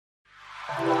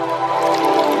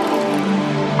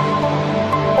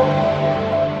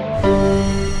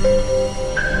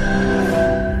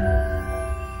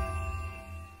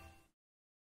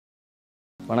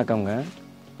வணக்கம்ங்க.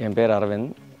 என் பேர்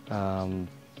அரவிந்த்.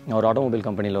 நான் ஒரு ஆட்டோமொபைல்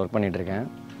கம்பெனியில் ஒர்க் பண்ணிகிட்ருக்கேன்.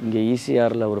 இங்கே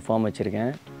ஈசிஆரில் ஒரு ஃபார்ம்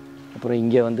வச்சுருக்கேன். அப்புறம்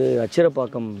இங்கே வந்து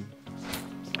அச்சிரப்பாக்கம்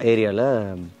ஏரியாவில்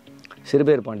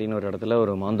சிறுபேர்பாண்டின்னு ஒரு இடத்துல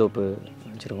ஒரு மாந்தோப்பு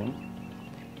வச்சுருக்கோம்.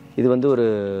 இது வந்து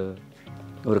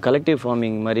ஒரு கலெக்டிவ்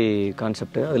ஃபார்மிங் மாதிரி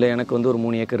கான்செப்ட்டு. அதில் எனக்கு வந்து ஒரு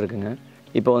 3 ஏக்கர் இருக்குங்க.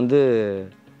 இப்போ வந்து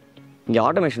இங்கே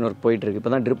ஆட்டோமேஷன் ஒர்க் போயிட்டுருக்கு.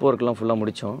 இப்போ தான் ட்ரிப் ஒர்க்லாம் ஃபுல்லாக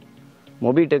முடித்தோம்.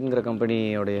 மொபிடெக்ங்கிற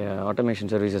கம்பெனியோடைய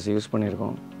ஆட்டோமேஷன் சர்வீசஸ் யூஸ்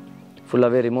பண்ணியிருக்கோம்.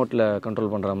 ஃபுல்லாகவே ரிமோட்டில் கண்ட்ரோல்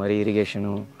பண்ணுற மாதிரி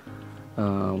இரிகேஷனும்,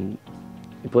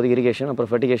 இப்போதைக்கு இரிகேஷன், அப்புறம்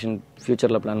ஃபெர்டிகேஷன்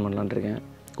ஃப்யூச்சரில் பிளான் பண்ணலான்னு இருக்கேன்.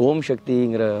 ஓம்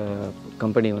சக்திங்கிற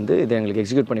கம்பெனி வந்து இதை எங்களுக்கு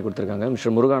எக்ஸிக்யூட் பண்ணி கொடுத்துருக்காங்க.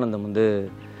 மிஸ்டர் முருகானந்தம் வந்து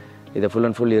இதை ஃபுல்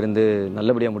அண்ட் ஃபுல் இருந்து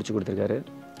நல்லபடியாக முடிச்சு கொடுத்துருக்காரு.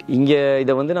 இங்கே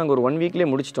இதை வந்து நாங்கள் ஒரு 1 வீக்லேயே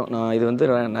முடிச்சிட்டோம். நான் இது வந்து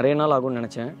நிறைய நாள் ஆகும்னு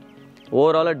நினச்சேன்.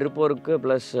 ஓவராலாக ட்ரிப் ஒர்க்கு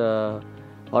ப்ளஸ்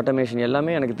ஆட்டோமேஷன்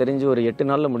எல்லாமே எனக்கு தெரிஞ்சு ஒரு 8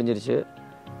 நாளில் முடிஞ்சிருச்சு.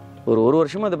 ஒரு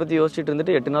வருஷமாக அதை பற்றி யோசிச்சுட்டு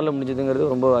இருந்துட்டு 8 நாளில் முடிஞ்சதுங்கிறது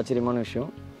ரொம்ப ஆச்சரியமான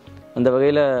விஷயம். அந்த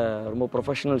வகையில் ரொம்ப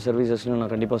ப்ரொஃபஷனல் சர்வீசஸ்னு நான்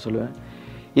கண்டிப்பாக சொல்லுவேன்.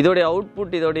 இதோடைய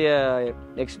அவுட்புட், இதோடைய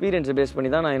எக்ஸ்பீரியன்ஸை பேஸ் பண்ணி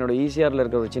தான் நான் என்னோடய ஈசிஆரில்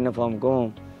இருக்கிற ஒரு சின்ன ஃபார்முக்கும்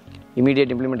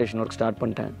இமீடியட் இம்ப்ளிமெண்டேஷன் ஒர்க் ஸ்டார்ட்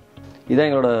பண்ணிட்டேன். இதுதான்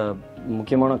எங்களோட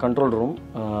முக்கியமான கண்ட்ரோல் ரூம்.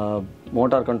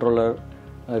 மோட்டார் கண்ட்ரோலர்,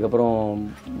 அதுக்கப்புறம்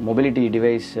மொபிலிட்டி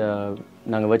டிவைஸ்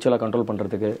நாங்கள் வர்ச்சுவலாக கண்ட்ரோல்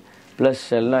பண்ணுறதுக்கு, ப்ளஸ்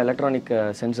எல்லா எலக்ட்ரானிக்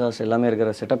சென்சார்ஸ் எல்லாமே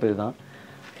இருக்கிற செட்டப் இது தான்.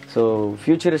 ஸோ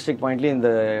ஃபியூச்சரிஸ்டிக் பாயிண்ட்லேயும் இந்த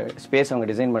ஸ்பேஸ் அவங்க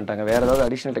டிசைன் பண்ணிட்டாங்க. வேறு ஏதாவது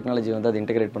அடிஷ்னல் டெக்னாலஜி வந்து அதை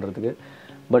இன்டெகிரேட் பண்ணுறதுக்கு.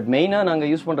 பட் மெயினாக நாங்கள்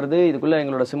யூஸ் பண்ணுறது இதுக்குள்ளே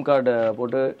எங்களோட சிம் கார்டை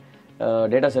போட்டு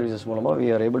டேட்டா சர்வீசஸ் மூலமாக we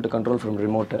are able to control from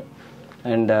remote.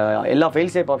 And எல்லா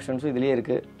ஃபெயில் சேஃப் ஆப்ஷன்ஸும் இதுலேயே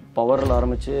இருக்குது. பவரில்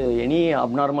ஆரம்பித்து any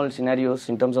abnormal scenarios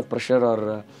in terms of pressure R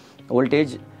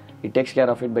voltage, it takes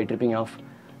care of it by tripping of.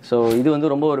 So இது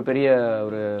வந்து ரொம்ப ஒரு பெரிய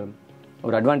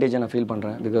ஒரு அட்வான்டேஜாக நான் ஃபீல்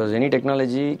பண்ணுறேன். Because any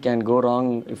technology can go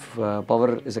wrong if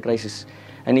power is a crisis.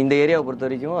 And இந்த ஏரியாவை பொறுத்த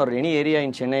வரைக்கும், or any area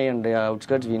in Chennai and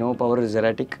outskirts, we know power is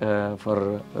erotic for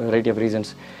variety of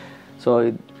reasons. So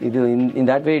in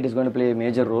that way it is going to play a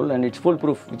major role, and it's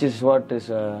foolproof, which is what is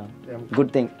a good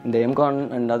thing. In the MCON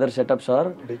and other setups are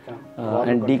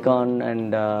decon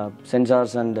and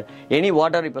sensors and any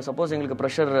water. இப்போ suppose எங்களுக்கு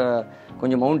pressure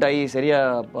கொஞ்சம் mount ஆகி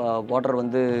சரியாக water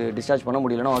வந்து discharge பண்ண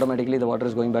முடியலன்னா automatically the water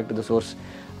is going back to the source.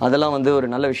 அதெல்லாம் வந்து ஒரு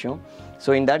நல்ல விஷயம்.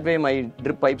 So in that way my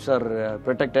drip pipes are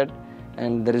protected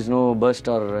and there is no burst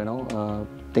or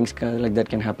things like that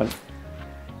can happen.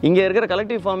 இங்கே இருக்கிற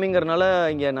கலெக்டிவ் ஃபார்மிங்கிறனால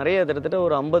இங்கே நிறைய கிட்டத்தட்ட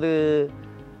ஒரு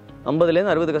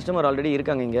 50லேருந்து 60 கஸ்டமர் ஆல்ரெடி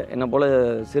இருக்காங்க. இங்கே என்ன போல்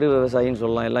சிறு விவசாயின்னு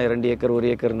சொல்லலாம். எல்லாம் 2 ஏக்கர்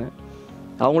 1 ஏக்கர்னு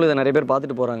அவங்களும் இதை நிறைய பேர்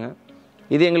பார்த்துட்டு போகிறாங்க.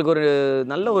 இது எங்களுக்கு ஒரு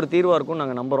நல்ல ஒரு தீர்வாக இருக்கும்னு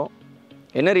நாங்கள் நம்புகிறோம்.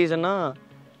 என்ன ரீசன்னா,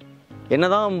 என்ன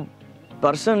தான்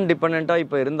பர்சன் டிபெண்ட்டாக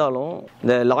இப்போ இருந்தாலும்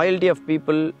இந்த லாயல்ட்டி ஆஃப்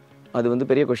பீப்புள் அது வந்து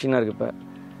பெரிய கொஷினாக இருக்குது. இப்போ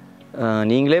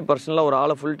நீங்களே பர்சனலாக ஒரு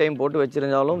ஆளை ஃபுல் டைம் போட்டு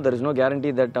வச்சுருந்தாலும் there is no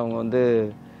guarantee that அவங்க வந்து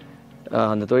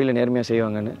அந்த தொழிலை நேர்மையாக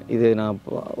செய்வாங்கன்னு. இது நான்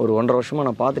ஒரு 1.5 வருஷமாக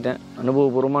நான் பார்த்துட்டேன்.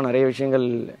 அனுபவபூர்வமாக நிறைய விஷயங்கள்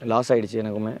லாஸ் ஆகிடுச்சு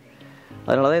எனக்குமே.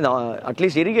 அதனால தான் இந்த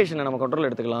அட்லீஸ்ட் இரிகேஷனை நம்ம கண்ட்ரோல்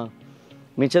எடுத்துக்கலாம்.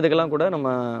 மிச்சத்துக்கெல்லாம் கூட நம்ம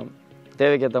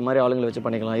தேவைக்கேற்ற மாதிரி ஆளுங்களை வச்சு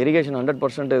பண்ணிக்கலாம். இரிகேஷன்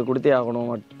 100% கொடுத்தே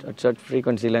ஆகணும் அட் சர்ட்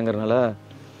ஃப்ரீக்வன்சிலங்கிறனால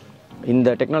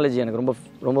இந்த டெக்னாலஜி எனக்கு ரொம்ப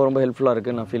ரொம்ப ரொம்ப ஹெல்ப்ஃபுல்லாக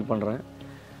இருக்குதுன்னு நான் ஃபீல் பண்ணுறேன்.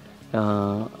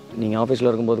 நீங்கள் ஆஃபீஸில்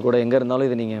இருக்கும்போது கூட எங்கே இருந்தாலும்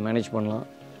இதை நீங்கள் மேனேஜ் பண்ணலாம்.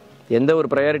 எந்த ஒரு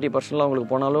ப்ரையாரிட்டி பர்சனலாக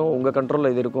உங்களுக்கு போனாலும் உங்கள்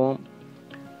கண்ட்ரோலில் இது இருக்கும்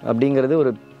அப்படிங்கிறது ஒரு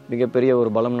மிகப்பெரிய ஒரு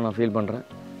பலம்னு நான் ஃபீல் பண்ணுறேன்.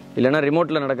 இல்லைனா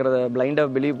ரிமோட்டில் நடக்கிறத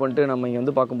பிளைண்டாக பிலீவ் பண்ணிட்டு நம்ம இங்கே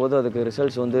வந்து பார்க்கும்போது அதுக்கு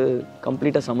ரிசல்ட்ஸ் வந்து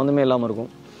கம்ப்ளீட்டாக சம்மந்தமே இல்லாமல்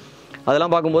இருக்கும்.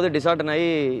 அதெல்லாம் பார்க்கும்போது டிசார்டன்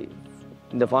ஆகி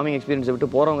இந்த ஃபார்மிங் எக்ஸ்பீரியன்ஸை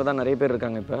விட்டு போகிறவங்க தான் நிறைய பேர்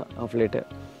இருக்காங்க இப்போ ஆஃப் லேட்டு.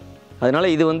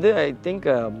 அதனால் இது வந்து ஐ திங்க்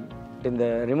இந்த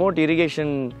ரிமோட்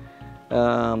இரிகேஷன்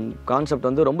கான்செப்ட்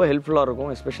வந்து ரொம்ப ஹெல்ப்ஃபுல்லாக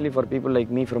இருக்கும், especially for people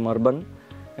like me from urban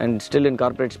and still in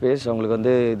corporate space. அவங்களுக்கு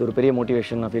வந்து இது ஒரு பெரிய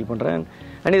மோட்டிவேஷன் நான் ஃபீல் பண்ணுறேன்.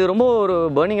 அண்ட் இது ரொம்ப ஒரு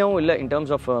பர்னிங்காகவும் இல்லை in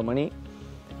terms of money.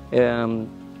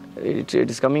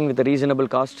 It is coming with reasonable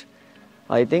cost.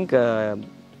 I think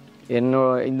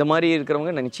இந்த மாதிரி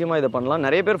இருக்கிறவங்க நிச்சயமாக இதை பண்ணலாம்.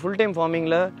 நிறைய பேர் ஃபுல் டைம்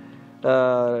ஃபார்மிங்கில்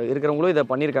இருக்கிறவங்களும் இதை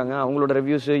பண்ணியிருக்காங்க. அவங்களோட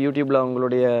ரிவ்யூஸு யூடியூப்பில்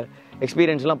அவங்களுடைய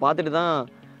எக்ஸ்பீரியன்ஸ்லாம் பார்த்துட்டு தான்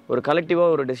ஒரு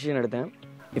கலெக்டிவாக ஒரு டெசிஷன் எடுத்தேன்.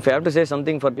 If I have to say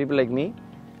something for people like me,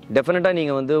 டெஃபினட்டாக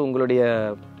நீங்கள் வந்து உங்களுடைய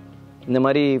இந்த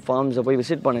மாதிரி ஃபார்ம்ஸை போய்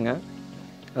விசிட் பண்ணுங்கள்,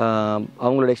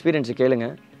 அவங்களோட எக்ஸ்பீரியன்ஸை கேளுங்க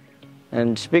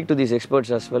and speak to these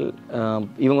experts as well.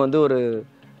 இவங்க வந்து ஒரு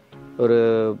ஒரு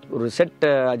ஒரு செட்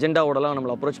அஜெண்டாவோடலாம்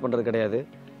நம்மளை அப்ரோச் பண்ணுறது கிடையாது.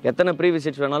 எத்தனை ப்ரீ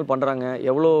விசிட்ஸ் வேணாலும் பண்ணுறாங்க,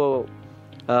 எவ்வளோ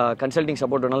கன்சல்டிங்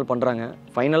சப்போர்ட் வேணாலும் பண்ணுறாங்க.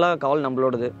 ஃபைனலாக கால்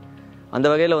நம்மளோடது. அந்த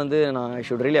வகையில் வந்து நான் I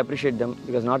should really appreciate them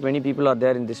because not many people are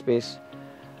there in this space.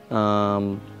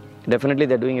 Definitely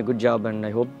they're doing a good job and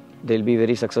I hope they'll be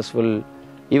very successful,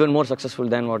 even more successful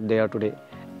than what they are today.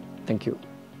 Thank you.